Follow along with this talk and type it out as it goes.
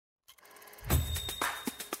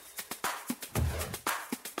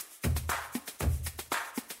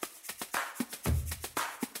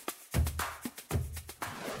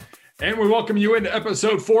And we welcome you into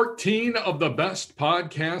episode 14 of the best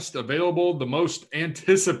podcast available, the most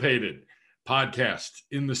anticipated podcast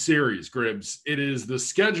in the series, Gribbs. It is the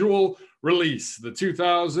schedule release. The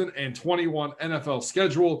 2021 NFL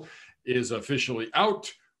schedule is officially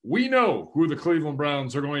out. We know who the Cleveland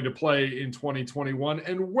Browns are going to play in 2021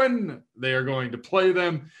 and when they are going to play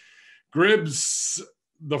them. Gribbs,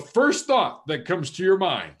 the first thought that comes to your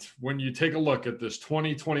mind when you take a look at this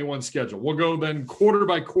 2021 schedule, we'll go then quarter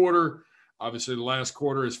by quarter. Obviously, the last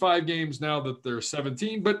quarter is 5 games now that they're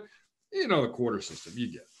 17, but you know the quarter system,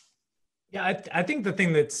 you get it. Yeah, I think the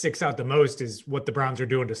thing that sticks out the most is what the Browns are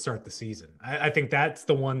doing to start the season. I think that's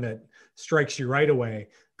the one that strikes you right away,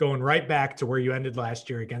 going right back to where you ended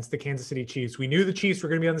last year against the Kansas City Chiefs. We knew the Chiefs were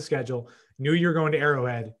going to be on the schedule, knew you were going to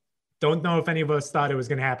Arrowhead. Don't know if any of us thought it was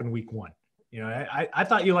going to happen week 1. You know, I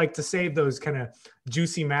thought you like to save those kind of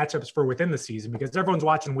juicy matchups for within the season because everyone's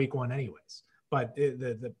watching week 1 anyways. But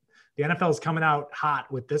the NFL is coming out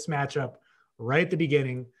hot with this matchup right at the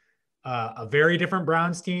beginning. A very different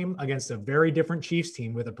Browns team against a very different Chiefs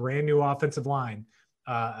team with a brand new offensive line,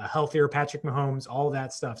 a healthier Patrick Mahomes, all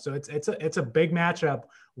that stuff. So it's a big matchup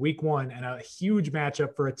week 1 and a huge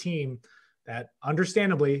matchup for a team that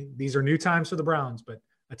understandably, these are new times for the Browns, but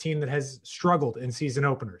a team that has struggled in season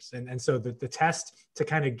openers. And so the test to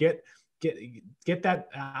kind of get that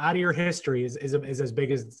out of your history is as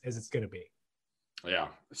big as it's going to be. Yeah,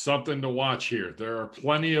 something to watch here. There are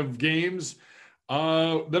plenty of games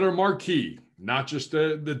that are marquee, not just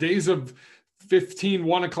the days of 15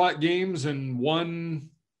 1 o'clock games and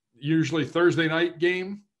one usually Thursday night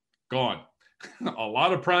game, gone. A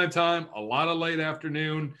lot of prime time, a lot of late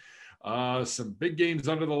afternoon, some big games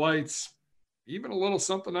under the lights, even a little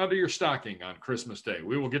something out of your stocking on Christmas Day.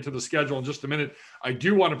 We will get to the schedule in just a minute. I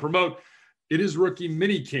do want to promote, it is rookie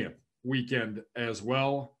minicamp weekend as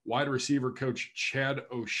well. Wide receiver coach Chad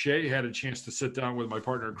O'Shea had a chance to sit down with my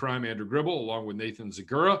partner in crime, Andrew Gribble, along with Nathan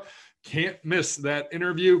Zagura. Can't miss that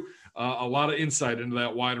interview. A lot of insight into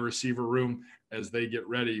that wide receiver room as they get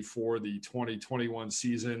ready for the 2021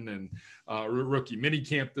 season and rookie mini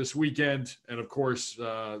camp this weekend. And of course,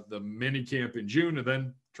 the mini camp in June and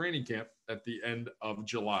then training camp at the end of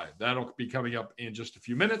July. That'll be coming up in just a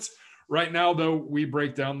few minutes. Right now, though, we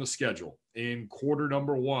break down the schedule in quarter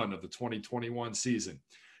number 1 of the 2021 season.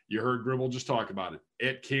 You heard Gribble just talk about it.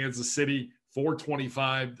 At Kansas City,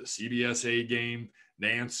 4:25, the CBS A game.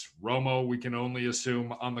 Nance, Romo, we can only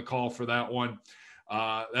assume on the call for that one.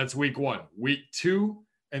 That's week 1. Week 2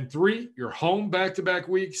 and 3, you're home back-to-back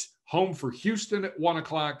weeks. Home for Houston at 1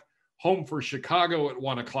 o'clock. Home for Chicago at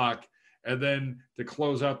 1 o'clock. And then to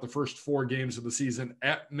close out the first 4 games of the season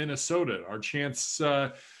at Minnesota, our chance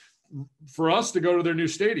for us to go to their new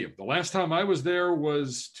stadium. The last time I was there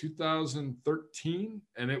was 2013,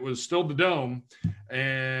 and it was still the Dome,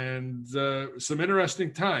 and some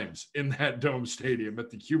interesting times in that Dome stadium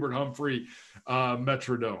at the Hubert Humphrey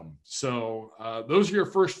Metrodome. So those are your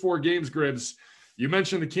first 4 games, Gribbs. You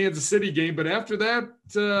mentioned the Kansas City game, but after that,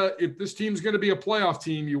 if this team's going to be a playoff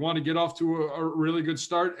team, you want to get off to a really good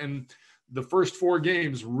start, and the first 4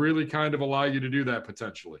 games really kind of allow you to do that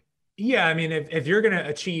potentially. Yeah, I mean, if you're going to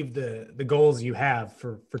achieve the goals you have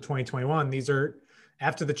for 2021, these are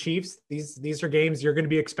after the Chiefs. These are games you're going to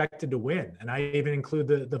be expected to win, and I even include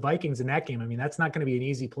the Vikings in that game. I mean, that's not going to be an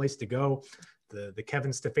easy place to go. The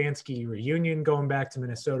Kevin Stefanski reunion going back to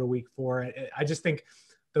Minnesota week 4. I just think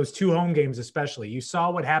those 2 home games, especially. You saw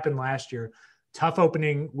what happened last year. Tough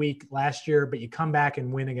opening week last year, but you come back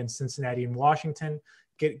and win against Cincinnati and Washington.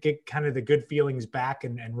 Get kind of the good feelings back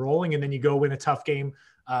and rolling, and then you go win a tough game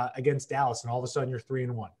against Dallas, and all of a sudden you're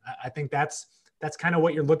 3-1. I think that's kind of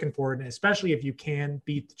what you're looking for, and especially if you can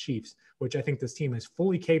beat the Chiefs, which I think this team is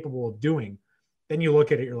fully capable of doing. Then you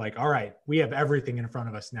look at it, you're like, all right, we have everything in front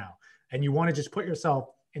of us now, and you want to just put yourself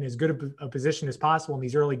in as good a position as possible in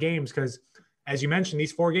these early games because, as you mentioned,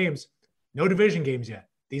 these 4 games, no division games yet.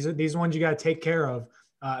 These are ones you got to take care of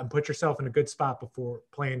and put yourself in a good spot before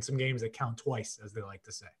playing some games that count twice, as they like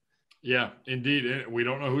to say. Yeah, indeed. We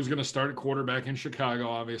don't know who's going to start at quarterback in Chicago,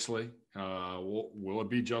 obviously. Will it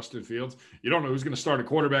be Justin Fields? You don't know who's going to start a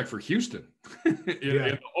quarterback for Houston in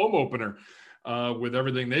the home opener with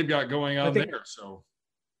everything they've got going on there. So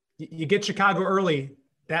you get Chicago early,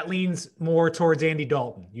 that leans more towards Andy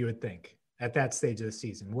Dalton, you would think, at that stage of the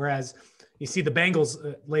season. Whereas you see the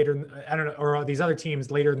Bengals later, I don't know, or these other teams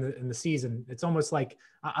later in the season, it's almost like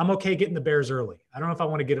I'm okay getting the Bears early. I don't know if I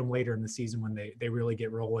want to get them later in the season when they really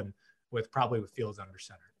get rolling with Fields under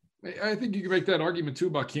center. I think you can make that argument too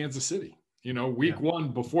about Kansas City. You know, week 1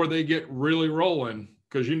 before they get really rolling,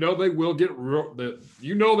 because they will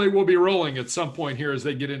be rolling at some point here as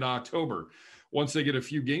they get into October. once they get a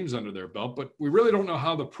few games under their belt. But we really don't know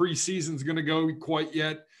how the preseason is going to go quite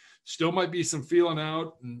yet. Still might be some feeling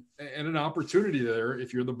out and an opportunity there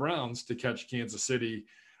if you're the Browns to catch Kansas City.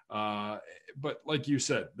 But like you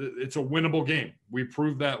said, it's a winnable game. We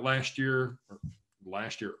proved that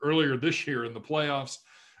earlier this year in the playoffs.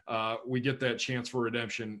 We get that chance for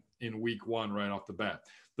redemption in week 1 right off the bat.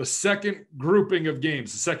 The second grouping of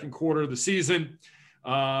games, the second quarter of the season,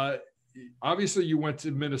 obviously you went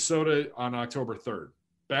to Minnesota on October 3rd.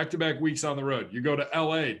 Back-to-back weeks on the road. You go to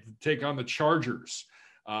LA to take on the Chargers,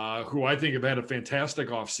 who I think have had a fantastic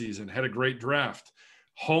offseason, had a great draft.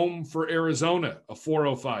 Home for Arizona, a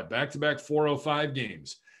 405, back-to-back 405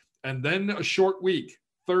 games. And then a short week,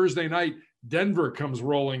 Thursday night, Denver comes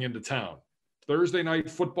rolling into town. Thursday night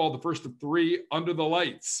football, the first of 3 under the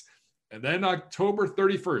lights. And then October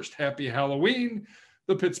 31st, happy Halloween,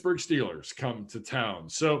 the Pittsburgh Steelers come to town.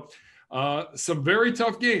 So some very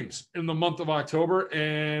tough games in the month of October,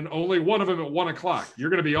 and only one of them at 1 o'clock. You're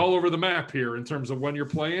going to be all over the map here in terms of when you're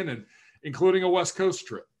playing, and including a West Coast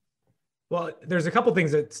trip. Well, there's a couple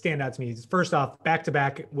things that stand out to me. First off,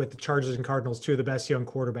 back-to-back with the Chargers and Cardinals, 2 of the best young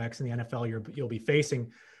quarterbacks in the NFL you'll be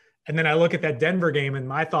facing. And then I look at that Denver game, and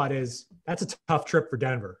my thought is that's a tough trip for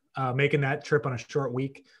Denver, making that trip on a short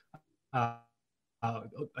week,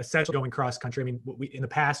 essentially going cross country. I mean, in the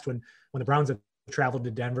past, when the Browns have traveled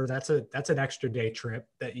to Denver, that's an extra day trip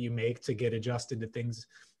that you make to get adjusted to things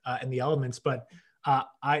and the elements. But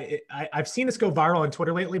I've seen this go viral on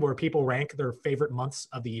Twitter lately, where people rank their favorite months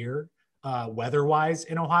of the year weather-wise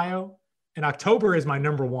in Ohio, and October is my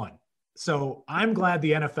number 1. So I'm glad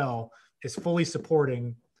the NFL is fully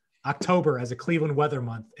supporting October as a Cleveland weather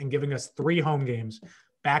month and giving us 3 home games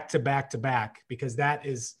back to back to back, because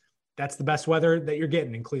that's the best weather that you're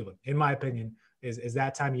getting in Cleveland, in my opinion, is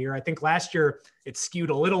that time of year. I think last year it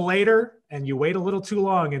skewed a little later and you wait a little too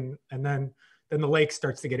long, and then the lake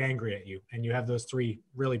starts to get angry at you, and you have those 3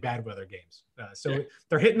 really bad weather games.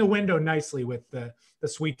 They're hitting the window nicely with the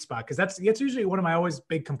sweet spot, because that's usually one of my always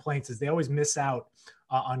big complaints is they always miss out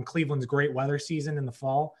on Cleveland's great weather season in the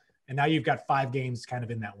fall. And now you've got 5 games kind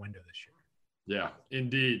of in that window this year. Yeah,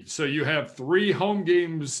 indeed. So you have 3 home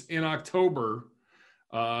games in October,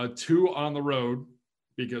 2 on the road,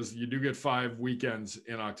 because you do get 5 weekends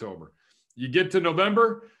in October. You get to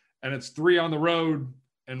November, and it's 3 on the road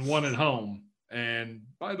and 1 at home. And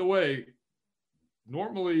by the way,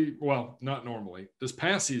 not normally, this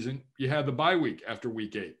past season, you had the bye week after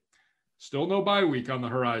week 8. Still no bye week on the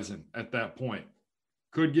horizon at that point.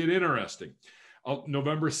 Could get interesting.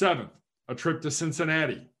 November 7th, a trip to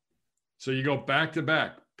Cincinnati. So you go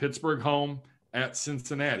back-to-back, Pittsburgh home at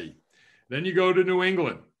Cincinnati. Then you go to New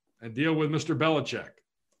England and deal with Mr. Belichick.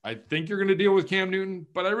 I think you're going to deal with Cam Newton,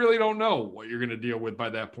 but I really don't know what you're going to deal with by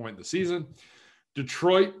that point in the season.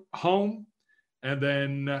 Detroit home, and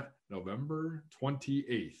then November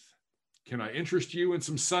 28th. Can I interest you in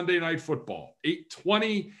some Sunday night football?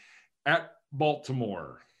 8:20 at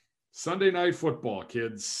Baltimore. Sunday night football,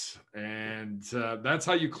 kids. And that's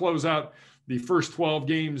how you close out the first 12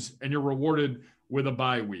 games, and you're rewarded with a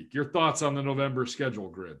bye week. Your thoughts on the November schedule,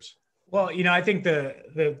 Gribbs? Well, I think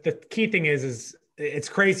the key thing is it's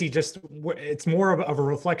crazy. It's more of a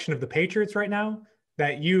reflection of the Patriots right now,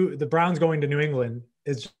 that the Browns going to New England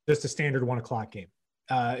is just a standard 1 o'clock game.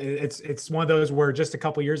 It's one of those where just a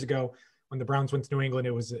couple years ago when the Browns went to New England,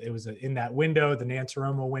 it was in that window, the Nance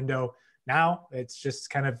Romo window. Now it's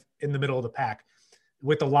just kind of in the middle of the pack.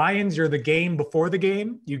 With the Lions, you're the game before the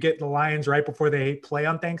game. You get the Lions right before they play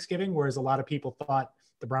on Thanksgiving, whereas a lot of people thought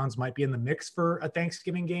the Browns might be in the mix for a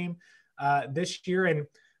Thanksgiving game this year. And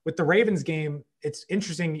with the Ravens game, it's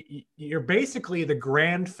interesting. You're basically the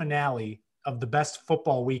grand finale of the best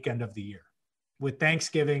football weekend of the year. With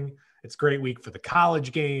Thanksgiving, it's a great week for the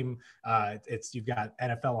college game. You've got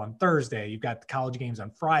NFL on Thursday. You've got the college games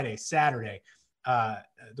on Friday, Saturday.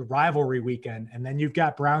 The rivalry weekend, and then you've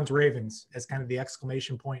got Browns Ravens as kind of the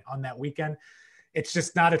exclamation point on that weekend. It's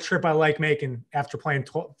just not a trip I like making after playing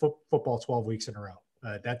football 12 weeks in a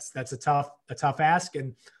row. That's a tough ask,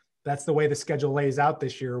 and that's the way the schedule lays out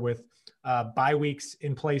this year, with bye weeks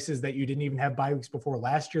in places that you didn't even have bye weeks before.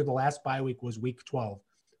 Last year, the last bye week was week 12.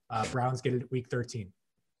 Browns get it week 13.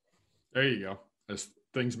 There you go. As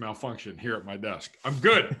things malfunction here at my desk. I'm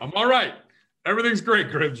good. I'm all right. Everything's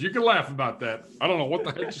great, Gribbs. You can laugh about that. I don't know what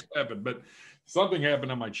the heck just happened, but something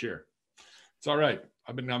happened on my chair. It's all right.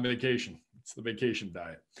 I've been on vacation. It's the vacation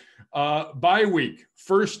diet. Bye week,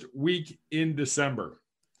 first week in December.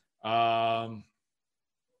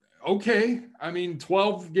 Okay. I mean,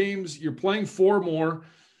 12 games, you're playing 4 more,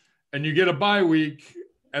 and you get a bye week.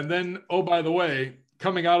 And then, oh, by the way,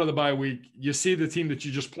 coming out of the bye week, you see the team that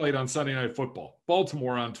you just played on Sunday Night Football,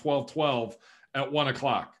 Baltimore on 12-12 at 1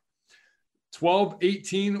 o'clock.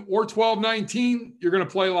 12-18 or 12-19, you're going to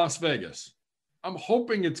play Las Vegas. I'm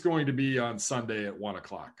hoping it's going to be on Sunday at 1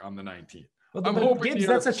 o'clock on the 19th. Well, I'm hoping Gibbs,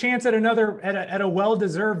 that's a chance at a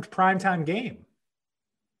well-deserved primetime game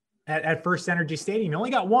at First Energy Stadium. You only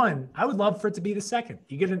got one. I would love for it to be the second.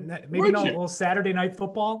 You get maybe a little Saturday night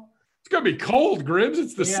football. It's going to be cold, Gribbs.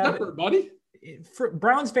 It's December, buddy.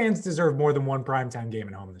 Browns fans deserve more than one primetime game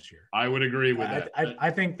at home this year. I would agree with that.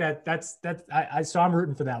 I think that's so I'm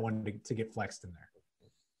rooting for that one to get flexed in there.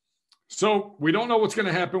 So we don't know what's going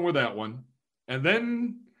to happen with that one. And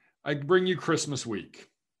then I bring you Christmas week.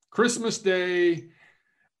 Christmas Day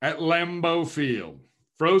at Lambeau Field.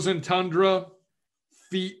 Frozen tundra,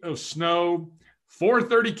 feet of snow,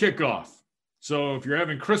 4:30 kickoff. So if you're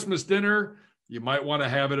having Christmas dinner, you might want to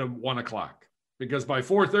have it at 1 o'clock because by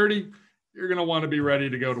 4:30, you're going to want to be ready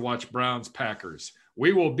to go to watch Browns Packers.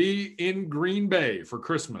 We will be in Green Bay for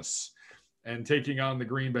Christmas and taking on the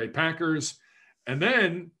Green Bay Packers. And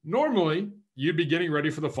then normally you'd be getting ready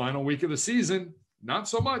for the final week of the season. Not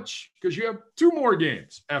so much because you have 2 more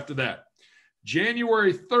games after that.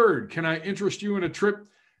 January 3rd, can I interest you in a trip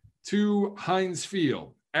to Heinz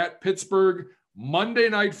Field at Pittsburgh, Monday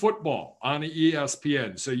Night Football on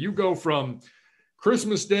ESPN. So you go from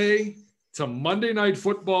Christmas Day to Monday Night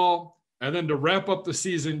Football, and then to wrap up the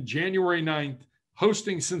season, January 9th,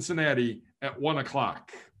 hosting Cincinnati at 1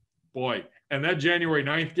 o'clock. Boy, and that January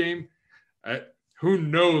 9th game, who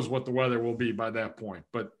knows what the weather will be by that point.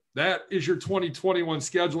 But that is your 2021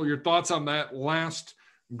 schedule. Your thoughts on that last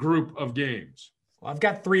group of games? Well, I've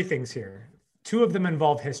got 3 things here. 2 of them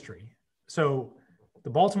involve history. So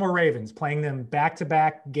the Baltimore Ravens playing them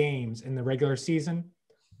back-to-back games in the regular season,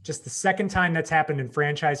 just the second time that's happened in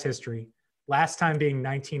franchise history. Last time being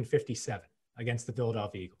 1957 against the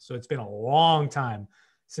Philadelphia Eagles. So it's been a long time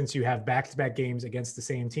since you have back-to-back games against the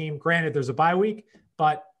same team. Granted, there's a bye week,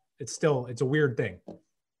 but it's a weird thing.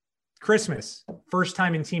 Christmas, first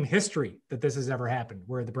time in team history that this has ever happened,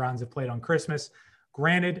 where the Browns have played on Christmas.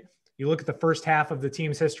 Granted, you look at the first half of the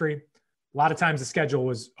team's history, a lot of times the schedule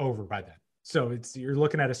was over by then. So you're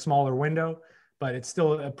looking at a smaller window, but it's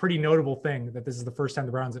still a pretty notable thing that this is the first time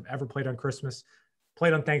the Browns have ever played on Christmas.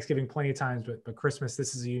 Played on Thanksgiving plenty of times, but Christmas,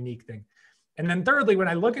 this is a unique thing. And then thirdly, when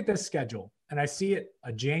I look at this schedule and I see it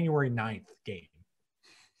a January 9th game,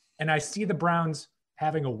 and I see the Browns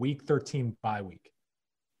having a week 13 bye week,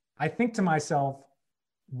 I think to myself,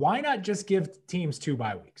 why not just give teams 2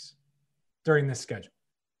 bye weeks during this schedule?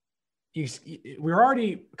 We're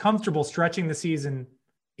already comfortable stretching the season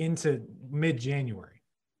into mid-January.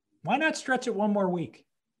 Why not stretch it 1 more week?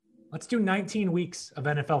 Let's do 19 weeks of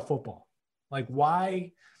NFL football. Like,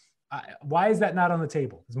 why is that not on the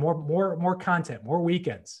table? There's more content, more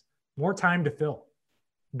weekends, more time to fill.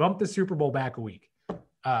 Bump the Super Bowl back a week.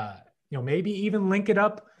 Maybe even link it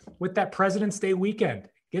up with that President's Day weekend.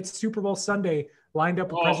 Get Super Bowl Sunday lined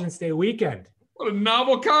up with President's Day weekend. What a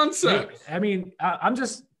novel concept. I mean, I'm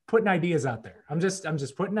just putting ideas out there. I'm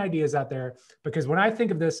just putting ideas out there because when I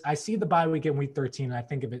think of this, I see the bye week in week 13 and I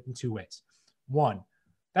think of it in 2 ways. 1,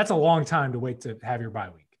 that's a long time to wait to have your bye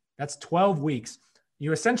week. That's 12 weeks.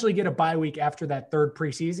 You essentially get a bye week after that 3rd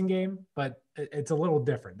preseason game, but it's a little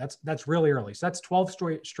different. That's really early. So that's 12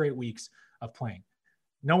 straight weeks of playing.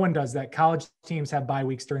 No one does that. College teams have bye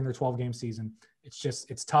weeks during their 12-game season.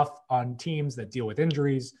 It's tough on teams that deal with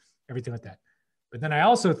injuries, everything like that. But then I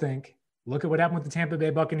also think, look at what happened with the Tampa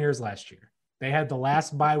Bay Buccaneers last year. They had the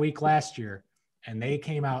last bye week last year, and they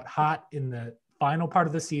came out hot in the final part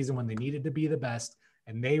of the season when they needed to be the best,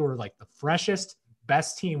 and they were like the freshest,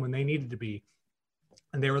 best team when they needed to be,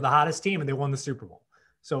 and they were the hottest team, and they won the Super Bowl.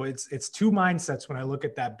 So it's 2 mindsets when I look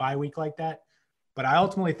at that bye week like that. But I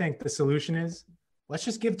ultimately think the solution is let's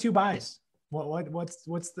just give 2 byes.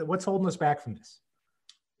 What's holding us back from this?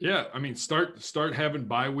 Yeah, I mean, start having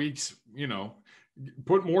bye weeks.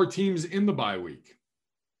 Put more teams in the bye week.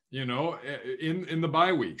 In the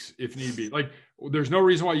bye weeks if need be. Like, there's no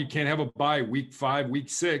reason why you can't have a bye week 5, week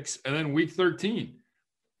 6, and then week 13.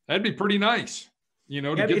 That'd be pretty nice.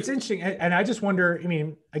 It's interesting. And I just wonder, I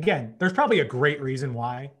mean, again, there's probably a great reason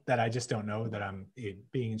why that I just don't know that I'm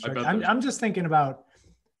being instructed. I'm just thinking about,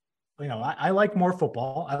 I like more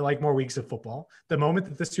football. I like more weeks of football. The moment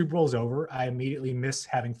that the Super Bowl is over, I immediately miss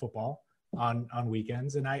having football on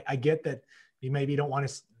weekends. And I get that you maybe don't want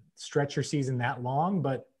to stretch your season that long,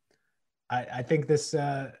 but I think this,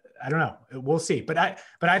 I don't know. We'll see. But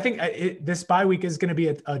I think this bye week is going to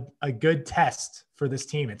be a good test for this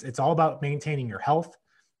team. It's all about maintaining your health.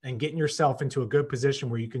 and getting yourself into a good position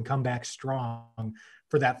where you can come back strong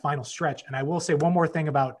for that final stretch. And I will say one more thing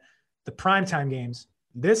about the primetime games.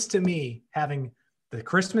 This, to me, having the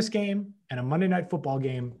Christmas game and a Monday Night Football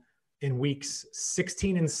game in weeks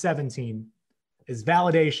 16 and 17 is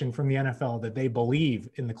validation from the NFL that they believe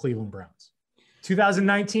in the Cleveland Browns.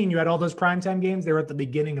 2019, you had all those primetime games. They were at the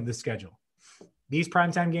beginning of the schedule. These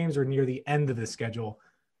primetime games are near the end of the schedule.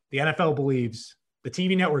 The NFL believes, the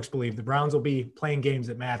TV networks believe the Browns will be playing games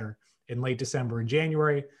that matter in late December and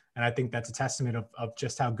January. And I think that's a testament of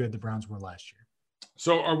just how good the Browns were last year.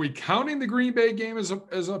 So are we counting the Green Bay game as a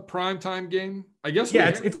primetime game? I guess. Yeah,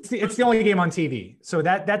 it's the only game on TV. So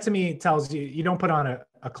that to me tells you don't put on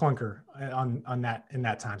a clunker on that in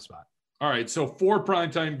that time spot. All right, so 4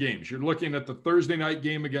 primetime games. You're looking at the Thursday night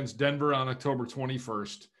game against Denver on October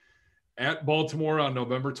 21st, at Baltimore on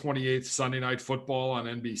November 28th, Sunday Night Football on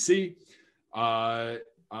NBC. On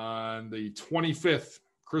the 25th,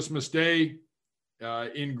 Christmas Day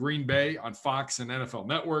in Green Bay on Fox and NFL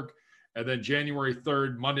Network. And then January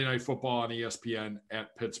 3rd, Monday Night Football on ESPN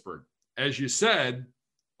at Pittsburgh. As you said,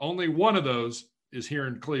 only one of those is here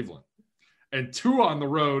in Cleveland, and 2 on the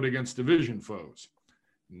road against division foes.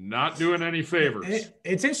 Not doing any favors.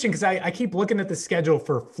 It's interesting because I keep looking at the schedule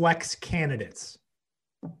for flex candidates,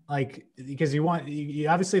 like because you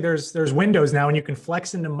obviously there's windows now and you can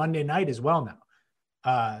flex into Monday night as well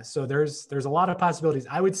now. So there's a lot of possibilities.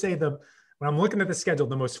 I would say when I'm looking at the schedule,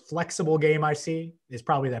 the most flexible game I see is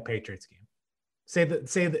probably that Patriots game. Say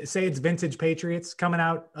it's vintage Patriots coming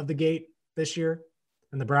out of the gate this year,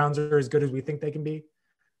 and the Browns are as good as we think they can be.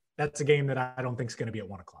 That's a game that I don't think is going to be at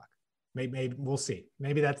 1:00. Maybe we'll see.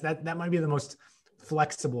 Maybe that might be the most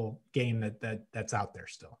flexible game that's out there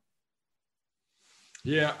still.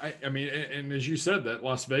 Yeah, I mean, and as you said, that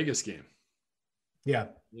Las Vegas game. Yeah,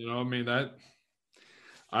 I mean that.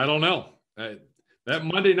 I don't know. That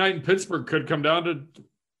Monday night in Pittsburgh could come down to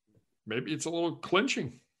maybe it's a little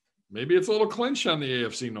clinching. Maybe it's a little clinch on the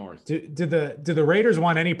AFC North. Do the Raiders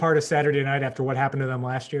want any part of Saturday night after what happened to them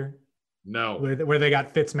last year? No, where they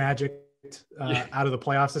got Fitzmagic out of the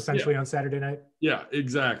playoffs essentially on Saturday night. Yeah,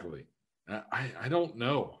 exactly. I don't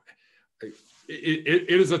know. It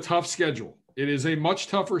is a tough schedule. It is a much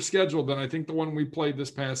tougher schedule than I think the one we played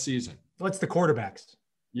this past season. What's the quarterbacks?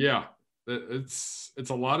 Yeah, it's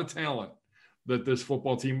a lot of talent that this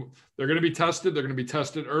football team, they're going to be tested. They're going to be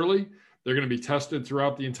tested early. They're going to be tested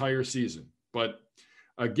throughout the entire season. But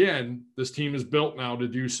again, this team is built now to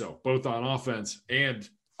do so, both on offense and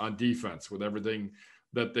on defense with everything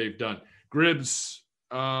that they've done. Gribbs,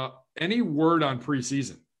 any word on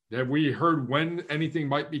preseason? Have we heard when anything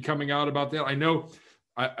might be coming out about that? I know,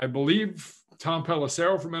 I believe Tom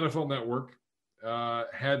Pelissero from NFL Network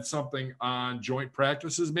had something on joint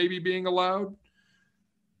practices maybe being allowed.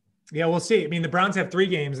 Yeah, we'll see. I mean, the Browns have 3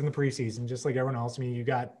 games in the preseason, just like everyone else. I mean, you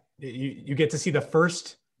get to see the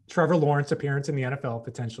first Trevor Lawrence appearance in the NFL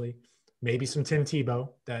potentially, maybe some Tim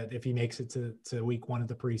Tebow that if he makes it to week 1 of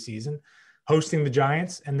the preseason, hosting the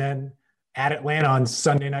Giants, and then at Atlanta on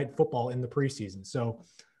Sunday Night Football in the preseason. So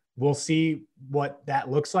we'll see what that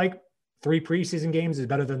looks like. 3 preseason games is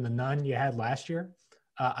better than the none you had last year,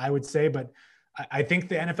 I would say. But I think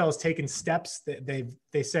the NFL has taken steps that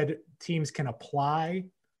they said teams can apply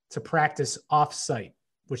to practice off-site,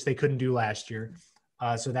 which they couldn't do last year.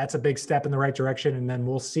 So that's a big step in the right direction. And then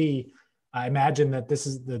we'll see. I imagine that this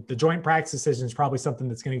is the joint practice decision is probably something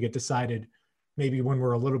that's going to get decided maybe when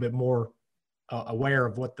we're a little bit more aware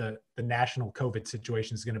of what the national COVID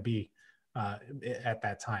situation is going to be at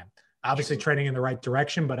that time. Obviously trending in the right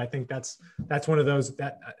direction, but I think that's one of those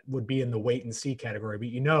that would be in the wait and see category. But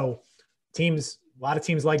a lot of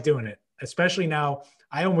teams like doing it, especially now.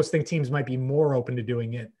 I almost think teams might be more open to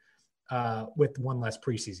doing it with one less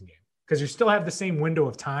preseason game, because you still have the same window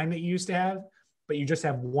of time that you used to have, but you just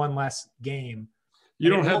have one less game. You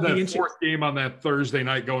don't have that 4th game on that Thursday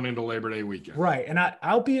night going into Labor Day weekend. Right. And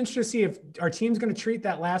I'll be interested to see if our team's going to treat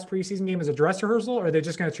that last preseason game as a dress rehearsal, or they're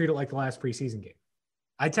just going to treat it like the last preseason game.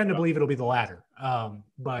 I tend to believe it'll be the latter,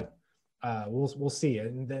 but we'll see.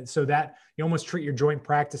 And so that you almost treat your joint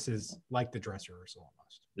practices like the dress rehearsal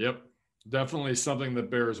almost. Yep. Definitely something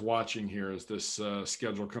that bears watching here as this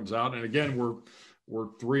schedule comes out. And again, we're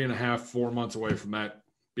 3.5, 4 months away from that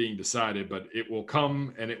being decided, but it will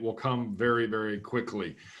come, and it will come very, very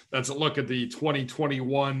quickly. That's a look at the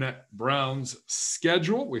 2021 Browns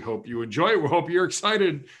schedule. We hope you enjoy it. We hope you're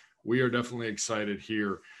excited. We are definitely excited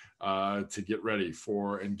here to get ready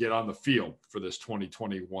for and get on the field for this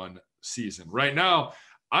 2021 season. Right now,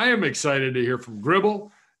 I am excited to hear from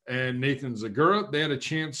Gribble and Nathan Zagura. They had a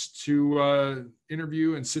chance to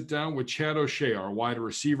interview and sit down with Chad O'Shea, our wide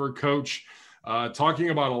receiver coach. talking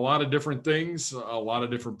about a lot of different things, a lot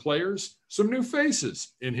of different players, some new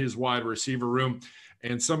faces in his wide receiver room,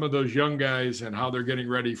 and some of those young guys and how they're getting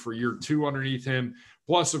ready for year 2 underneath him.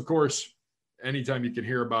 Plus, of course, anytime you can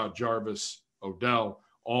hear about Jarvis, Odell,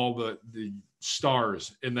 all the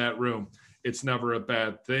stars in that room, it's never a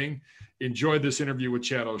bad thing. Enjoyed this interview with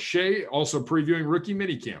Chad O'Shea, also previewing rookie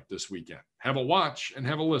minicamp this weekend. Have a watch and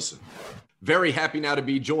have a listen. Very happy now to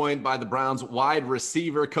be joined by the Browns wide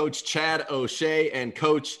receiver coach, Chad O'Shea. And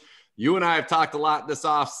Coach, you and I have talked a lot this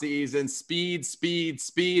offseason,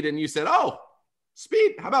 speed. And you said, oh,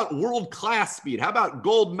 speed. How about world-class speed? How about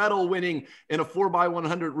gold medal winning in a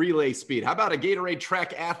 4x100 relay speed? How about a Gatorade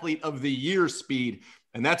Track Athlete of the Year speed?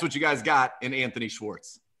 And that's what you guys got in Anthony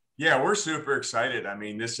Schwartz. Yeah, we're super excited. I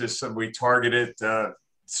mean, this is some, we targeted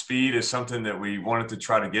speed is something that we wanted to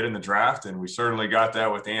try to get in the draft, and we certainly got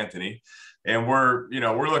that with Anthony. And we're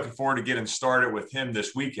looking forward to getting started with him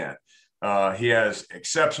this weekend. He has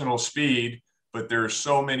exceptional speed, but there's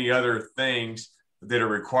so many other things that are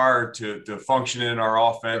required to function in our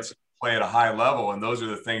offense, play at a high level. And those are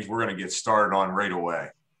the things we're going to get started on right away.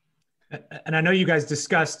 And I know you guys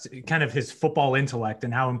discussed kind of his football intellect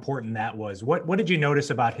and how important that was. What did you notice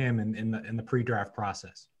about him in the pre-draft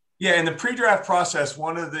process? Yeah, in the pre-draft process,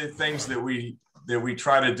 one of the things that we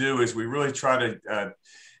try to do is we really try to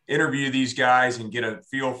interview these guys and get a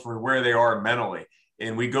feel for where they are mentally.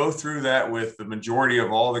 And we go through that with the majority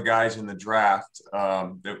of all the guys in the draft.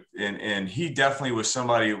 And he definitely was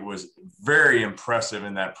somebody who was very impressive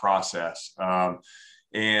in that process.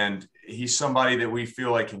 And he's somebody that we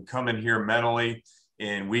feel like can come in here mentally,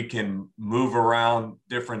 and we can move around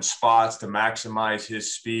different spots to maximize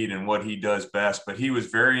his speed and what he does best. But he was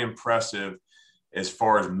very impressive as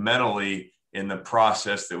far as mentally in the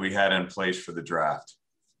process that we had in place for the draft.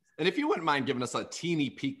 And if you wouldn't mind giving us a teeny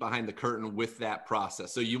peek behind the curtain with that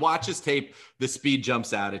process. So you watch his tape, the speed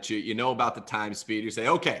jumps out at you. You know about the time speed. You say,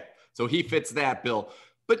 okay, so he fits that bill.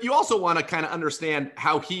 But you also want to kind of understand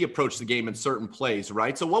how he approached the game in certain plays,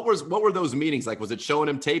 right? So what were those meetings like? Was it showing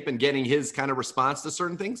him tape and getting his kind of response to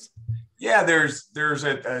certain things? Yeah, there's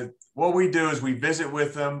what we do is we visit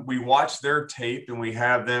with them, we watch their tape, and we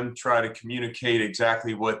have them try to communicate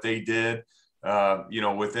exactly what they did,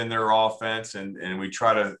 within their offense. And we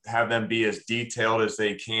try to have them be as detailed as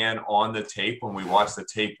they can on the tape when we watch the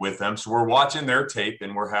tape with them. So we're watching their tape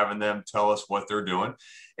and we're having them tell us what they're doing.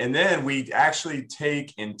 And then we actually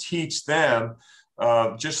take and teach them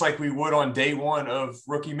just like we would on day one of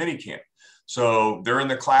rookie minicamp. So they're in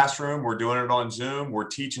the classroom, we're doing it on Zoom, we're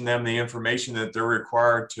teaching them the information that they're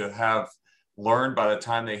required to have learned by the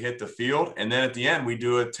time they hit the field. And then at the end, we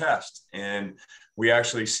do a test, and we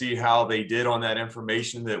actually see how they did on that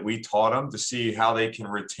information that we taught them, to see how they can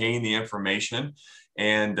retain the information.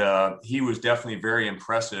 And he was definitely very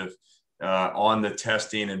impressive on the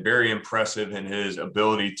testing, and very impressive in his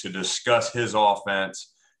ability to discuss his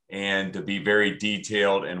offense and to be very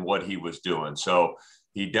detailed in what he was doing. So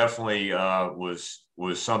he definitely was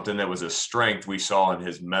something that was a strength we saw in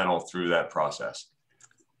his mental through that process.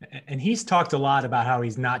 And he's talked a lot about how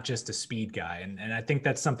he's not just a speed guy. And I think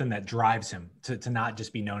that's something that drives him to not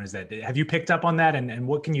just be known as that. Have you picked up on that? And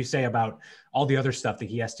what can you say about all the other stuff that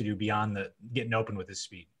he has to do beyond the getting open with his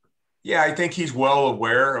speed? Yeah, I think he's well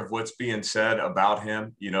aware of what's being said about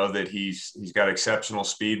him, that he's got exceptional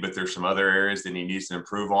speed, but there's some other areas that he needs to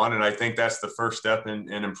improve on. And I think that's the first step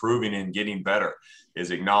in improving and getting better, is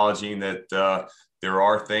acknowledging that there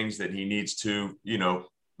are things that he needs to,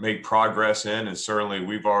 make progress in. And certainly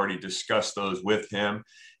we've already discussed those with him.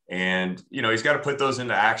 And, he's got to put those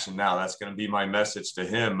into action now. That's going to be my message to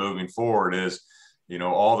him moving forward is,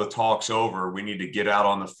 all the talk's over. We need to get out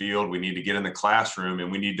on the field. We need to get in the classroom,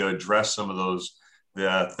 and we need to address some of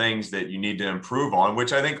the things that you need to improve on,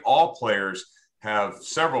 which I think all players have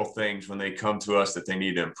several things when they come to us that they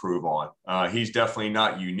need to improve on. He's definitely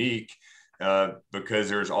not unique because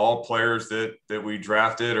there's all players that we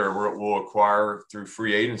drafted or we'll acquire through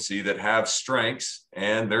free agency that have strengths,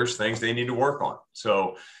 and there's things they need to work on.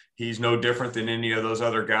 So he's no different than any of those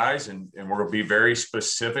other guys. And we're going to be very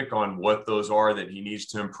specific on what those are that he needs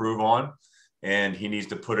to improve on. And he needs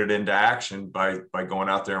to put it into action by going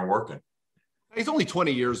out there and working. He's only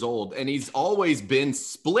 20 years old, and he's always been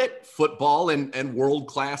split football and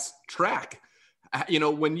world-class track.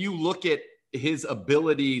 When you look at his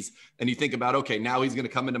abilities and you think about, okay, now he's going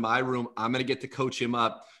to come into my room, I'm going to get to coach him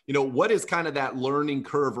up. What is kind of that learning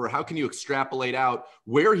curve, or how can you extrapolate out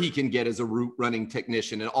where he can get as a route running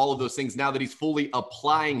technician and all of those things now that he's fully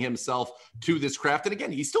applying himself to this craft? And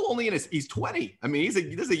again, he's still only he's 20. I mean, this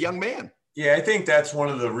is a young man. Yeah, I think that's one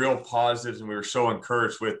of the real positives, and we were so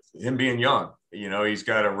encouraged with him being young. You know, he's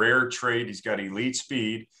got a rare trait. He's got elite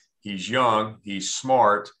speed. He's young. He's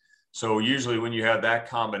smart. So usually when you have that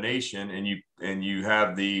combination and you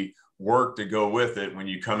have the work to go with it, when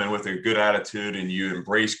you come in with a good attitude and you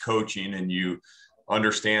embrace coaching and you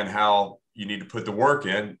understand how you need to put the work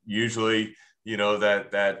in, usually, you know,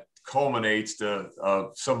 that culminates to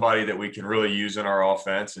somebody that we can really use in our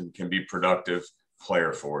offense and can be productive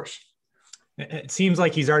player for us. It seems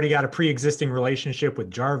like he's already got a pre-existing relationship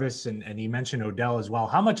with Jarvis, and he mentioned Odell as well.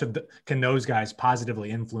 How much can those guys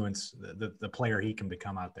positively influence the player he can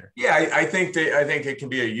become out there? Yeah, I think it can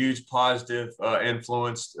be a huge positive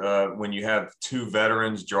influence when you have two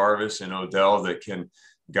veterans, Jarvis and Odell, that can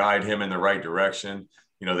guide him in the right direction.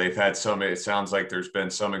 You know, they've had it sounds like there's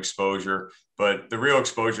been some exposure, but the real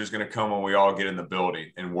exposure is going to come when we all get in the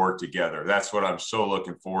building and work together. That's what I'm so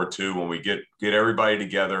looking forward to, when we get everybody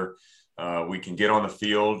together. We can get on the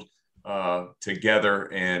field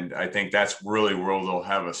together, and I think that's really where they'll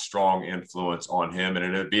have a strong influence on him, and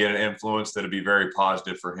it'll be an influence that'll be very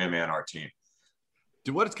positive for him and our team.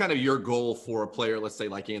 Dude, what is kind of your goal for a player, let's say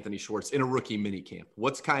like Anthony Schwartz, in a rookie minicamp?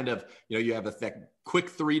 What's kind of, you know, you have that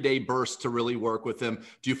quick 3-day burst to really work with him.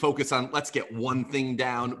 Do you focus on, let's get one thing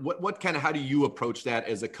down? What kind of, how do you approach that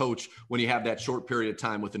as a coach when you have that short period of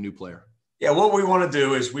time with a new player? Yeah, what we want to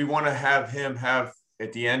do is we want to have him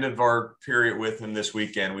at the end of our period with him this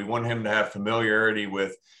weekend, we want him to have familiarity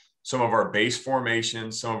with some of our base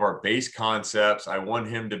formations, some of our base concepts. I want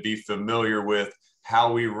him to be familiar with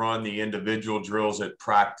how we run the individual drills at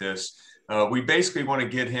practice. We basically want to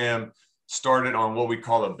get him started on what we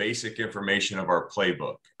call the basic information of our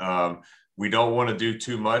playbook. We don't want to do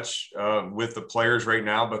too much with the players right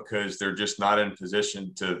now because they're just not in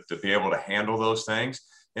position to be able to handle those things.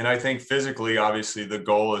 And I think physically, obviously, the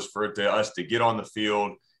goal is for us to get on the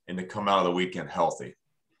field and to come out of the weekend healthy.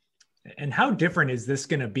 And how different is this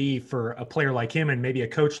going to be for a player like him and maybe a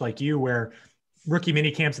coach like you, where rookie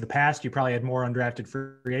mini camps of the past, you probably had more undrafted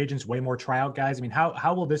free agents, way more tryout guys? I mean,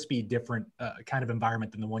 how will this be different kind of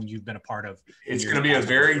environment than the one you've been a part of? It's going to be a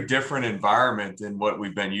very different environment than what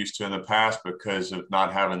we've been used to in the past because of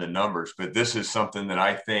not having the numbers. But this is something that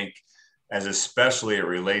I think, as especially it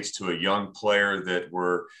relates to a young player that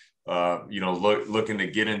we're, looking to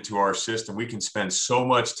get into our system. We can spend so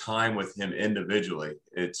much time with him individually.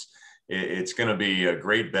 It's going to be a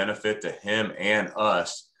great benefit to him and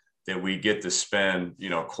us that we get to spend,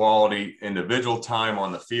 quality individual time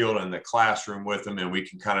on the field and the classroom with him. And we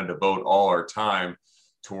can kind of devote all our time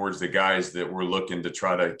towards the guys that we're looking to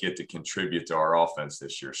try to get to contribute to our offense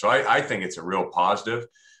this year. So I think it's a real positive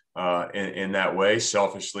in that way,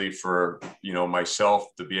 selfishly for, myself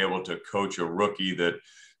to be able to coach a rookie that,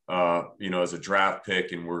 as a draft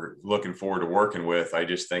pick and we're looking forward to working with. I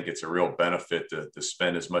just think it's a real benefit to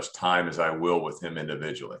spend as much time as I will with him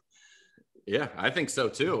individually. Yeah, I think so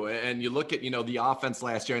too. And you look at, the offense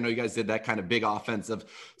last year. I know you guys did that kind of big offensive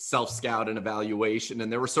self-scout and evaluation.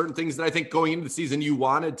 And there were certain things that I think going into the season you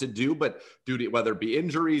wanted to do, but due to whether it be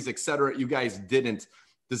injuries, et cetera, you guys didn't.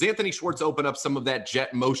 Does Anthony Schwartz open up some of that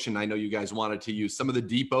jet motion? I know you guys wanted to use some of the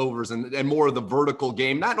deep overs and more of the vertical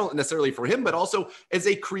game, not necessarily for him, but also as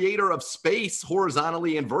a creator of space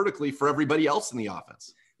horizontally and vertically for everybody else in the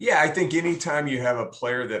offense. Yeah, I think anytime you have a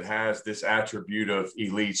player that has this attribute of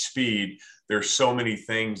elite speed, there's so many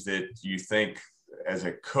things that you think as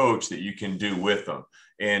a coach that you can do with them.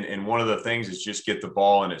 And one of the things is just get the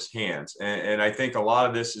ball in his hands. And I think a lot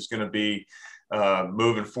of this is going to be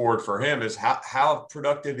moving forward for him is how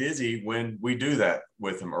productive is he when we do that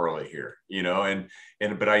with him early here,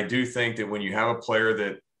 but I do think that when you have a player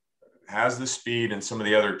that has the speed and some of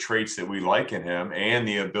the other traits that we like in him and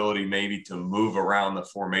the ability maybe to move around the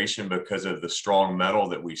formation because of the strong metal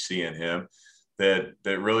that we see in him, that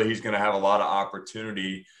really he's going to have a lot of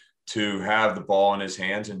opportunity to have the ball in his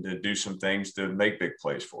hands and to do some things to make big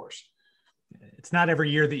plays for us. It's not every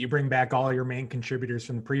year that you bring back all your main contributors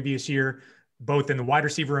from the previous year, both in the wide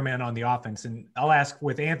receiver room and on the offense. And I'll ask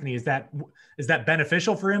with Anthony, is that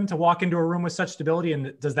beneficial for him to walk into a room with such stability?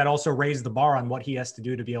 And does that also raise the bar on what he has to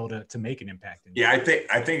do to be able to make an impact? Yeah, I think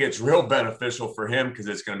it's real beneficial for him because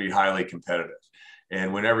it's going to be highly competitive.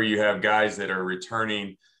 And whenever you have guys that are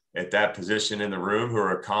returning at that position in the room who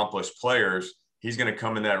are accomplished players, he's going to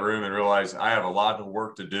come in that room and realize I have a lot of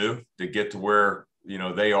work to do to get to where,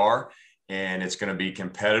 they are. And it's going to be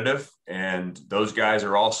competitive. And those guys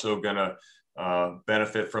are also going to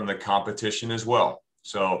benefit from the competition as well.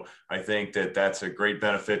 So I think that that's a great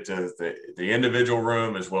benefit to the individual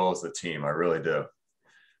room as well as the team. I really do.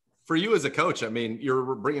 For you as a coach, I mean,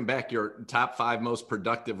 you're bringing back your top 5 most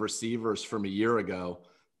productive receivers from a year ago.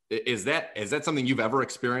 Is that something you've ever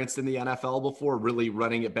experienced in the NFL before, really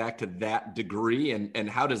running it back to that degree? And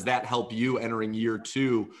how does that help you entering year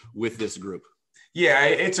 2 with this group? Yeah,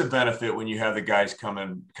 it's a benefit when you have the guys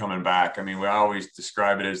coming back. I mean, we always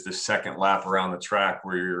describe it as the second lap around the track,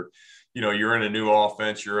 where you're in a new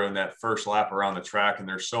offense, you're in that first lap around the track, and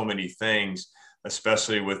there's so many things,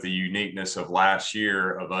 especially with the uniqueness of last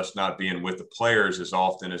year of us not being with the players as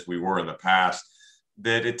often as we were in the past,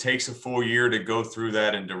 that it takes a full year to go through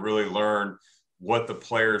that and to really learn what the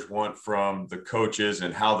players want from the coaches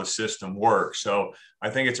and how the system works. So I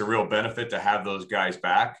think it's a real benefit to have those guys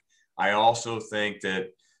back. I also think that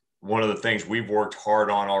one of the things we've worked hard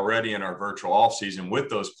on already in our virtual offseason with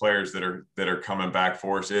those players that are coming back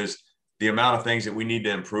for us is the amount of things that we need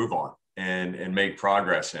to improve on and make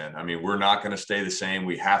progress in. I mean, we're not going to stay the same.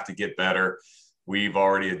 We have to get better. We've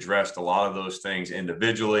already addressed a lot of those things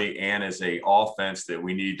individually and as a offense that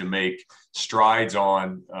we need to make strides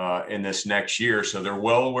on in this next year. So they're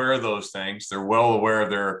well aware of those things. They're well aware of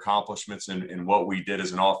their accomplishments and what we did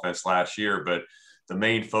as an offense last year. But the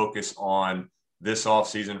main focus on this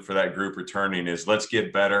offseason for that group returning is let's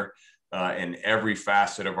get better in every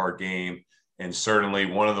facet of our game. And certainly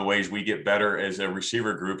one of the ways we get better as a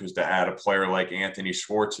receiver group is to add a player like Anthony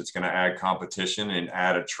Schwartz that's going to add competition and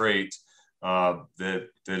add a trait that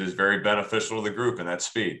is very beneficial to the group, and that's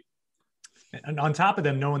speed. And on top of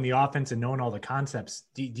them knowing the offense and knowing all the concepts,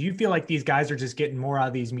 do you feel like these guys are just getting more out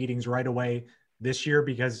of these meetings right away this year,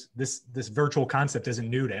 because this virtual concept isn't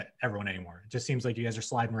new to everyone anymore? It just seems like you guys are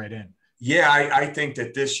sliding right in. Yeah, I think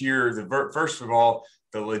that this year, first of all,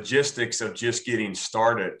 the logistics of just getting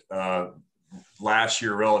started last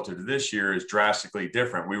year relative to this year is drastically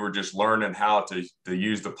different. We were just learning how to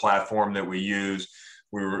use the platform that we use.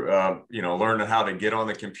 We were, learning how to get on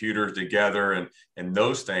the computers together and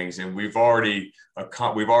those things. And we've already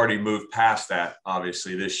moved past that.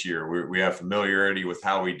 Obviously, this year we have familiarity with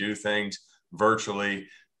how we do things virtually.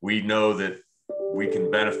 We know that we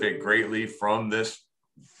can benefit greatly from this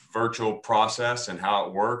virtual process and how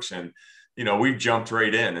it works. And we've jumped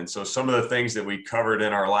right in. And so some of the things that we covered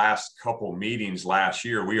in our last couple meetings last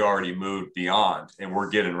year, we already moved beyond, and we're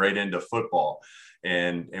getting right into football,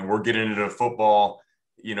 and we're getting into football.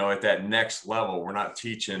 At that next level, we're not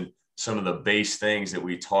teaching some of the base things that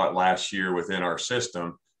we taught last year within our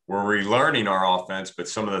system. We're relearning our offense, but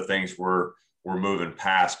some of the things we're moving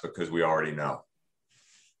past because we already know.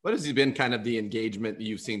 What has been kind of the engagement that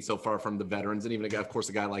you've seen so far from the veterans, and even, of course,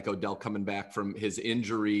 a guy like Odell coming back from his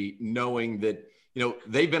injury, knowing that,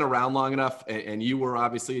 they've been around long enough, and you were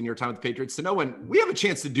obviously in your time with the Patriots, to know when we have a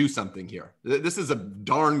chance to do something here. This is a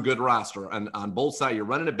darn good roster on both sides. You're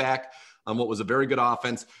running it back on what was a very good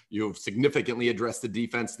offense. You've significantly addressed the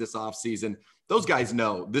defense this offseason. Those guys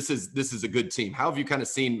know this is a good team. How have you kind of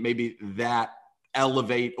seen maybe that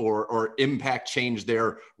elevate or impact change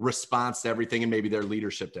their response to everything and maybe their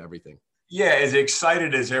leadership to everything? Yeah, as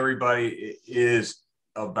excited as everybody is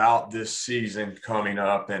about this season coming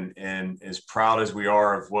up and as proud as we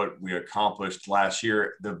are of what we accomplished last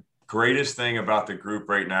year, the greatest thing about the group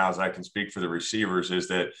right now, as I can speak for the receivers, is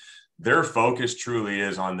that their focus truly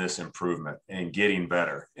is on this improvement and getting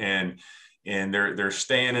better. And they're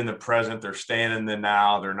staying in the present, they're staying in the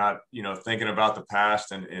now. They're not, thinking about the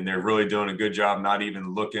past, and they're really doing a good job not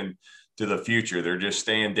even looking to the future. They're just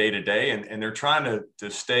staying day to day, and they're trying to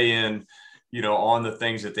stay in, on the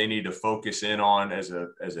things that they need to focus in on as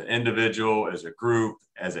an individual, as a group,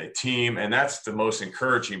 as a team. And that's the most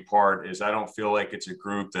encouraging part, is I don't feel like it's a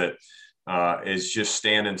group that is just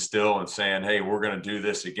standing still and saying, hey, we're going to do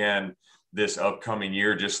this again this upcoming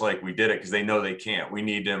year, just like we did it, because they know they can't. We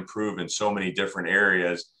need to improve in so many different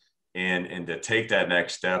areas and to take that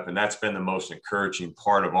next step. And that's been the most encouraging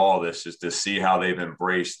part of all this, is to see how they've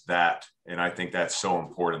embraced that. And I think that's so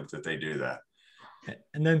important that they do that.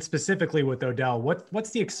 And then specifically with Odell,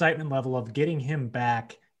 what's the excitement level of getting him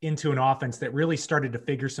back into an offense that really started to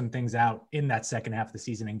figure some things out in that second half of the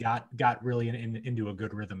season and got really into a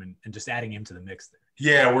good rhythm, and just adding him to the mix there?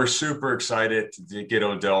 Yeah, we're super excited to get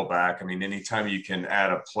Odell back. I mean, anytime you can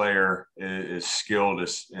add a player as skilled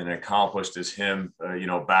and accomplished as him,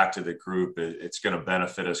 back to the group, it's going to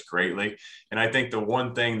benefit us greatly. And I think the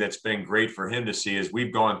one thing that's been great for him to see is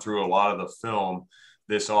we've gone through a lot of the film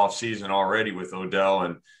this offseason already with Odell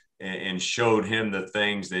and showed him the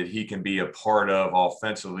things that he can be a part of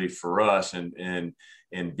offensively for us and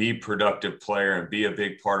be productive player and be a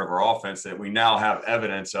big part of our offense that we now have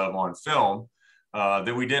evidence of on film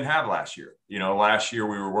that we didn't have last year. Last year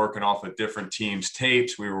we were working off of different teams'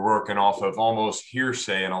 tapes. We were working off of almost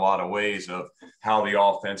hearsay in a lot of ways of how the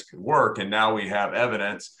offense could work. And now we have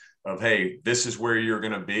evidence of, hey, this is where you're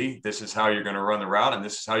going to be. This is how you're going to run the route, and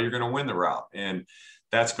this is how you're going to win the route. And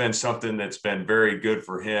that's been something that's been very good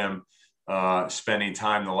for him, spending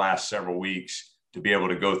time the last several weeks to be able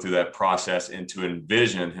to go through that process and to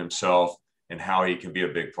envision himself and how he can be a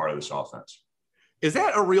big part of this offense. Is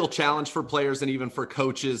that a real challenge for players and even for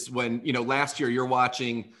coaches when, last year you're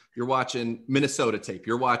watching Minnesota tape,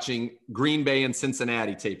 you're watching Green Bay and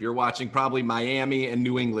Cincinnati tape, you're watching probably Miami and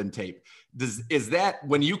New England tape. Is that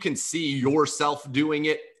when you can see yourself doing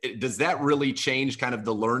it, does that really change kind of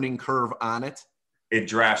the learning curve on it? It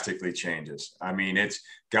drastically changes. I mean, it's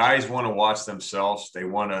guys want to watch themselves. They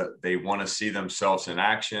want to see themselves in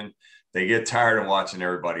action. They get tired of watching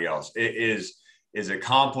everybody else. It is as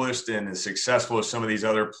accomplished and as successful as some of these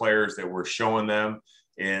other players that we're showing them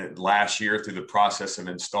in last year through the process of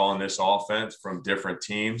installing this offense from different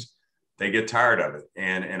teams. They get tired of it.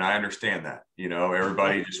 And I understand that,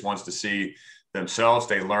 everybody just wants to see themselves.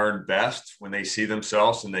 They learn best when they see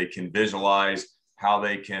themselves and they can visualize how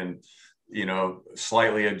they can,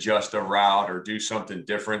 slightly adjust a route or do something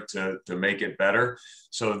different to make it better.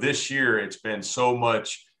 So this year it's been so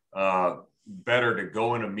much better to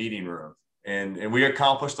go in a meeting room. And we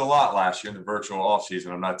accomplished a lot last year in the virtual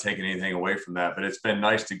offseason. I'm not taking anything away from that, but it's been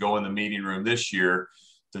nice to go in the meeting room this year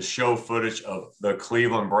to show footage of the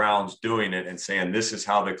Cleveland Browns doing it and saying, this is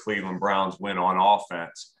how the Cleveland Browns win on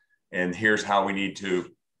offense. And here's how we need to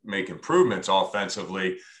make improvements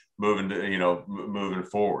offensively moving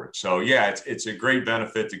forward. So yeah, it's a great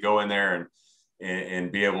benefit to go in there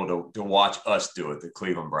and be able to watch us do it, the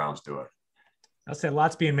Cleveland Browns do it. I'll say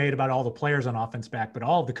lots being made about all the players on offense back, but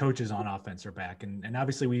all of the coaches on offense are back. And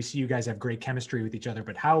obviously we see you guys have great chemistry with each other,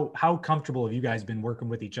 but how comfortable have you guys been working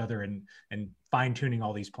with each other and fine tuning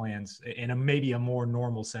all these plans in maybe a more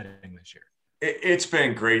normal setting this year? It's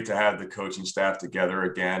been great to have the coaching staff together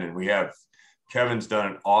again. And Kevin's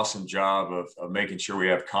done an awesome job of making sure we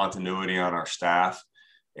have continuity on our staff.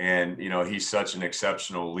 And, he's such an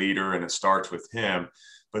exceptional leader and it starts with him.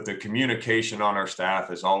 But the communication on our staff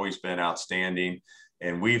has always been outstanding.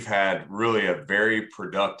 And we've had really a very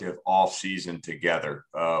productive off season together.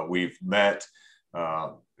 We've met,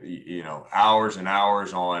 hours and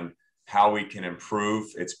hours on how we can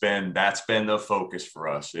improve. That's been the focus for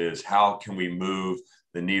us is how can we move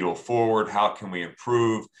the needle forward? How can we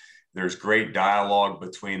improve? There's great dialogue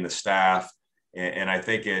between the staff. And I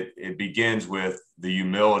think it begins with the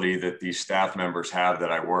humility that these staff members have that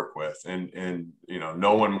I work with. And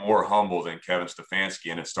no one more humble than Kevin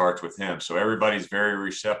Stefanski, and it starts with him. So everybody's very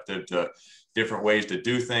receptive to different ways to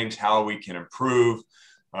do things, how we can improve.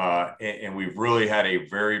 And we've really had a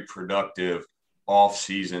very productive off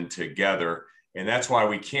season together. And that's why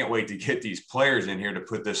we can't wait to get these players in here to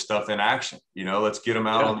put this stuff in action. Let's get them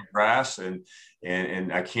out on the grass.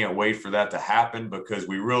 And I can't wait for that to happen because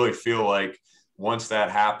we really feel like once that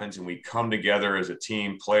happens and we come together as a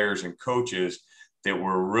team, players and coaches, that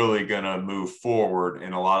we're really going to move forward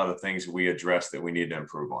in a lot of the things that we address that we need to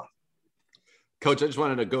improve on. Coach, I just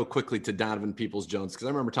wanted to go quickly to Donovan Peoples-Jones because I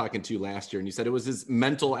remember talking to you last year and you said it was his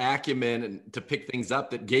mental acumen and to pick things up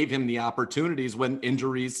that gave him the opportunities when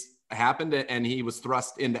injuries happened and he was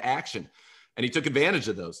thrust into action and he took advantage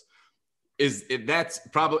of those. Is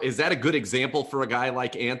that a good example for a guy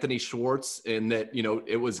like Anthony Schwartz in that,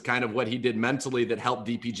 it was kind of what he did mentally that helped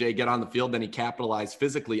DPJ get on the field. Then he capitalized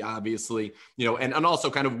physically, obviously, and also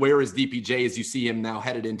kind of where is DPJ as you see him now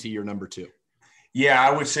headed into year number 2? Yeah,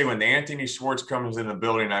 I would say when Anthony Schwartz comes in the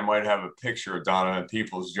building, I might have a picture of Donovan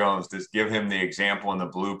Peoples-Jones to give him the example and the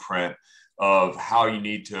blueprint of how you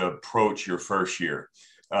need to approach your first year.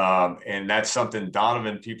 And that's something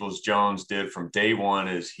Donovan Peoples-Jones did from day one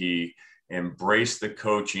is he embraced the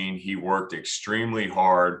coaching. He worked extremely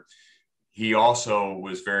hard. He also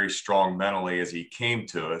was very strong mentally as he came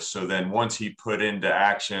to us. So then once he put into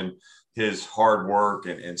action his hard work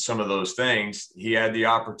and some of those things, he had the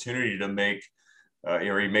opportunity to make,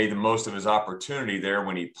 he made the most of his opportunity there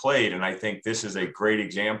when he played. And I think this is a great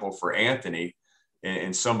example for Anthony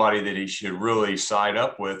and somebody that he should really side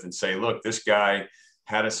up with and say, look, this guy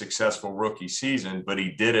had a successful rookie season, but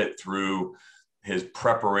he did it through his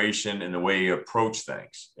preparation and the way he approached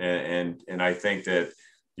things. And I think that,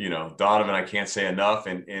 Donovan, I can't say enough.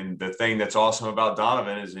 And the thing that's awesome about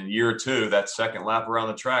Donovan is in year 2, that second lap around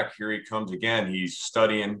the track, here he comes again. He's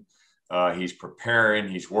studying, he's preparing,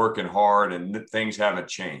 he's working hard, and things haven't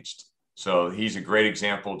changed. So he's a great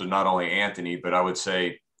example to not only Anthony, but I would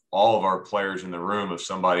say all of our players in the room of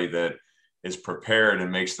somebody that is prepared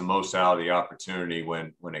and makes the most out of the opportunity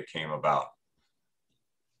when it came about.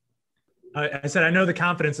 I said I know the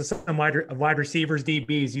confidence of some wide receivers,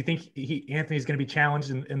 DBs. You think Anthony's going to be challenged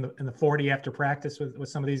in the 40 after practice with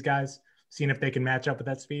some of these guys, seeing if they can match up with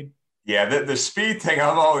that speed? Yeah, the speed thing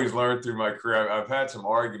I've always learned through my career. I've had some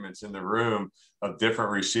arguments in the room of different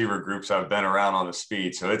receiver groups I've been around on the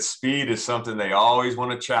speed. So speed is something they always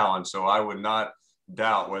want to challenge. So I would not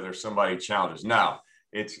doubt whether somebody challenges. Now,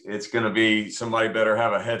 it's going to be somebody better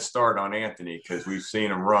have a head start on Anthony because we've seen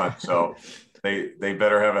him run. So they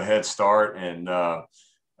better have a head start. And,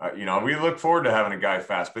 we look forward to having a guy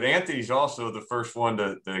fast. But Anthony's also the first one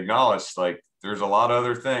to acknowledge, like, there's a lot of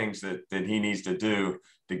other things that he needs to do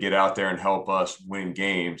to get out there and help us win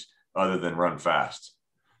games other than run fast.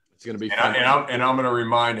 It's going to be fun. And I'm going to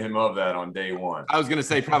remind him of that on day one. I was going to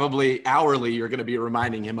say probably hourly you're going to be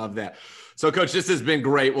reminding him of that. So, Coach, this has been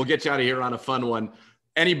great. We'll get you out of here on a fun one.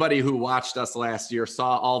 Anybody who watched us last year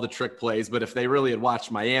saw all the trick plays, but if they really had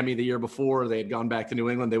watched Miami the year before, they had gone back to New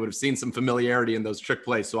England, they would have seen some familiarity in those trick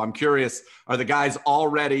plays. So I'm curious, are the guys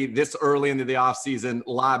already this early into the offseason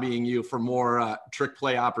lobbying you for more trick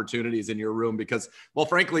play opportunities in your room? Because, well,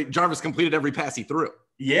 frankly, Jarvis completed every pass he threw.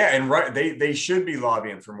 Yeah, and right, they should be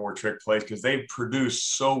lobbying for more trick plays because they produce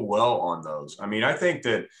so well on those. I mean, I think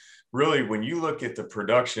that really when you look at the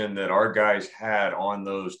production that our guys had on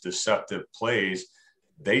those deceptive plays,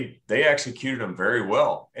 they executed them very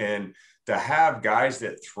well. And to have guys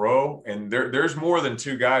that throw, and there's more than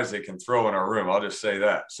two guys that can throw in our room. I'll just say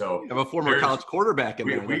that. So you have a former college quarterback in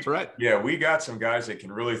there. That's right. Yeah, we got some guys that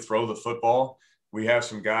can really throw the football. We have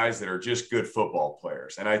some guys that are just good football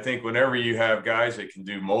players. And I think whenever you have guys that can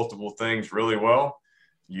do multiple things really well,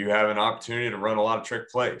 you have an opportunity to run a lot of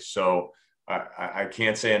trick plays. So I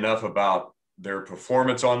can't say enough about their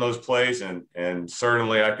performance on those plays. And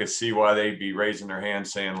certainly I could see why they'd be raising their hand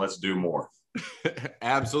saying, let's do more.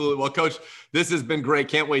 Absolutely. Well, Coach, this has been great.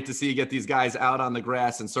 Can't wait to see you get these guys out on the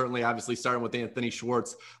grass, and certainly obviously starting with Anthony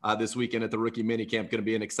Schwartz this weekend at the rookie minicamp. Going to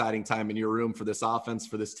be an exciting time in your room for this offense,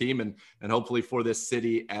 for this team, and hopefully for this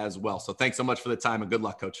city as well. So thanks so much for the time and good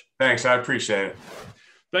luck, Coach. Thanks. I appreciate it.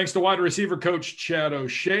 Thanks to wide receiver coach Chad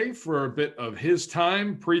O'Shea for a bit of his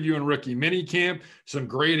time previewing rookie minicamp. Some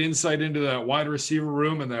great insight into that wide receiver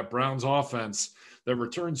room and that Browns offense that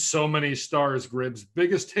returned so many stars. Gribbs,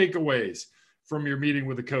 biggest takeaways from your meeting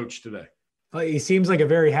with the coach today? Well, he seems like a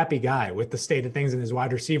very happy guy with the state of things in his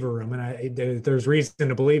wide receiver room. And there's reason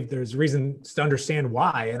to believe, there's reason to understand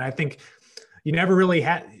why. And I think you never really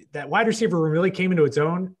had that wide receiver room really came into its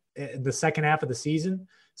own in the second half of the season.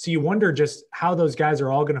 So you wonder just how those guys are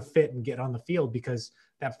all going to fit and get on the field, because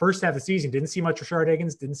that first half of the season didn't see much Rashard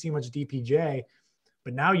Higgins, didn't see much DPJ,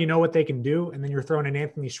 but now you know what they can do. And then you're throwing in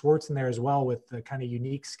Anthony Schwartz in there as well with the kind of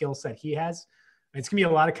unique skill set he has. It's going to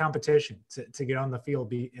be a lot of competition to get on the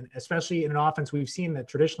field, and especially in an offense we've seen that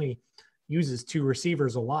traditionally uses two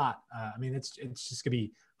receivers a lot. I mean, it's just going to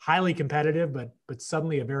be highly competitive, but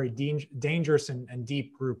suddenly a very dangerous and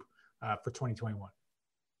deep group for 2021.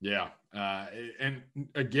 Yeah. And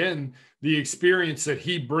again, the experience that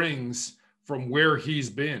he brings from where he's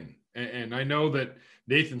been. And I know that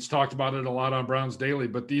Nathan's talked about it a lot on Browns Daily,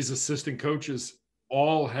 but these assistant coaches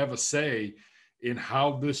all have a say in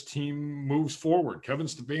how this team moves forward. Kevin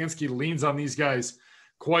Stefanski leans on these guys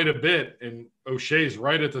quite a bit, and O'Shea's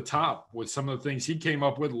right at the top with some of the things he came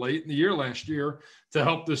up with late in the year last year to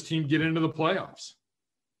help this team get into the playoffs.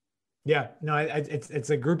 Yeah, no, it's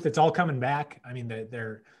a group that's all coming back. I mean,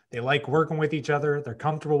 they like working with each other. They're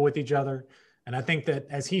comfortable with each other. And I think that,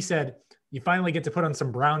 as he said, you finally get to put on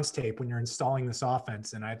some Browns tape when you're installing this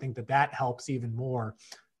offense. And I think that helps even more,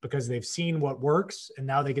 because they've seen what works and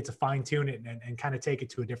now they get to fine tune it and kind of take it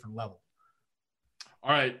to a different level. All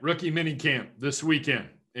right. Rookie mini camp this weekend.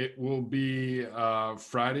 It will be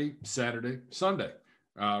Friday, Saturday, Sunday.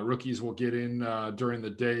 Rookies will get in during the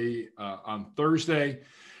day on Thursday.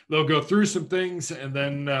 They'll go through some things, and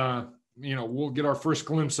then, we'll get our first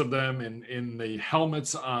glimpse of them in the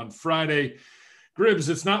helmets on Friday. Gribbs,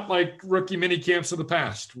 it's not like rookie mini camps of the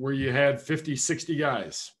past where you had 50, 60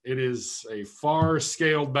 guys. It is a far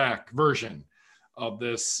scaled back version of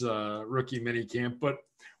this rookie mini camp. But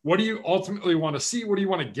what do you ultimately want to see? What do you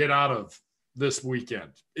want to get out of this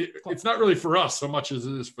weekend? It's not really for us so much as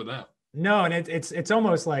it is for them. No, and it's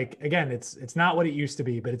almost like, again, it's not what it used to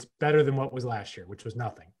be, but it's better than what was last year, which was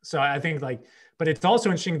nothing. So I think but it's also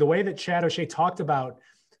interesting the way that Chad O'Shea talked about,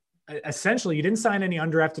 essentially you didn't sign any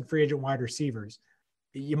undrafted free agent wide receivers.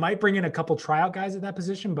 You might bring in a couple tryout guys at that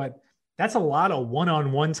position, but that's a lot of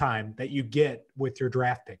one-on-one time that you get with your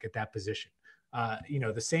draft pick at that position.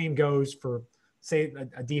 The same goes for, say,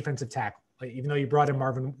 a defensive tackle. Like, even though you brought in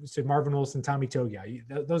Marvin Wilson, Tommy Togiai,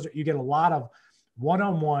 you get a lot of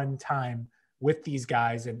one-on-one time with these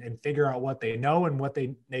guys and figure out what they know and what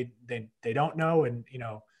they don't know. And,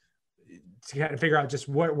 to kind of figure out just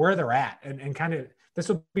where they're at and kind of, this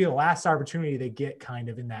will be the last opportunity they get kind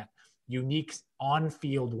of in that unique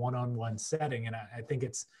on-field one-on-one setting. And I think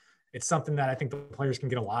it's something that I think the players can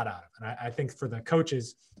get a lot out of. And I think for the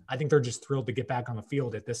coaches, I think they're just thrilled to get back on the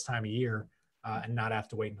field at this time of year and not have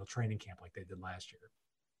to wait until training camp like they did last year.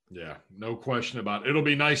 Yeah, no question about it. It'll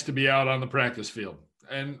be nice to be out on the practice field.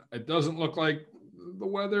 And it doesn't look like the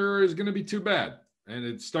weather is going to be too bad. And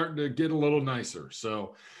it's starting to get a little nicer.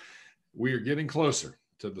 So we are getting closer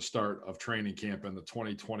to the start of training camp in the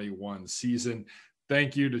 2021 season.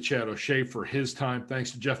 Thank you to Chad O'Shea for his time.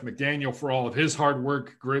 Thanks to Jeff McDaniel for all of his hard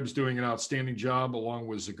work. Gribbs doing an outstanding job along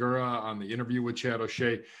with Zagura on the interview with Chad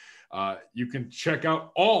O'Shea. You can check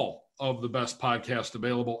out all of the best podcast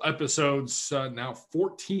available episodes, now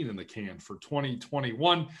 14 in the can for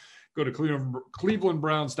 2021. Go to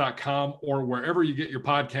clevelandbrowns.com or wherever you get your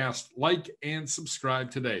podcast. Like and subscribe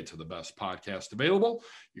today to the best podcast available.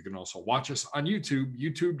 You can also watch us on YouTube,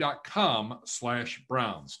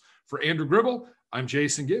 youtube.com/Browns. For Andrew Gribble, I'm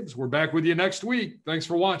Jason Gibbs. We're back with you next week. Thanks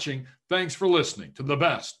for watching. Thanks for listening to the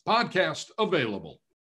best podcast available.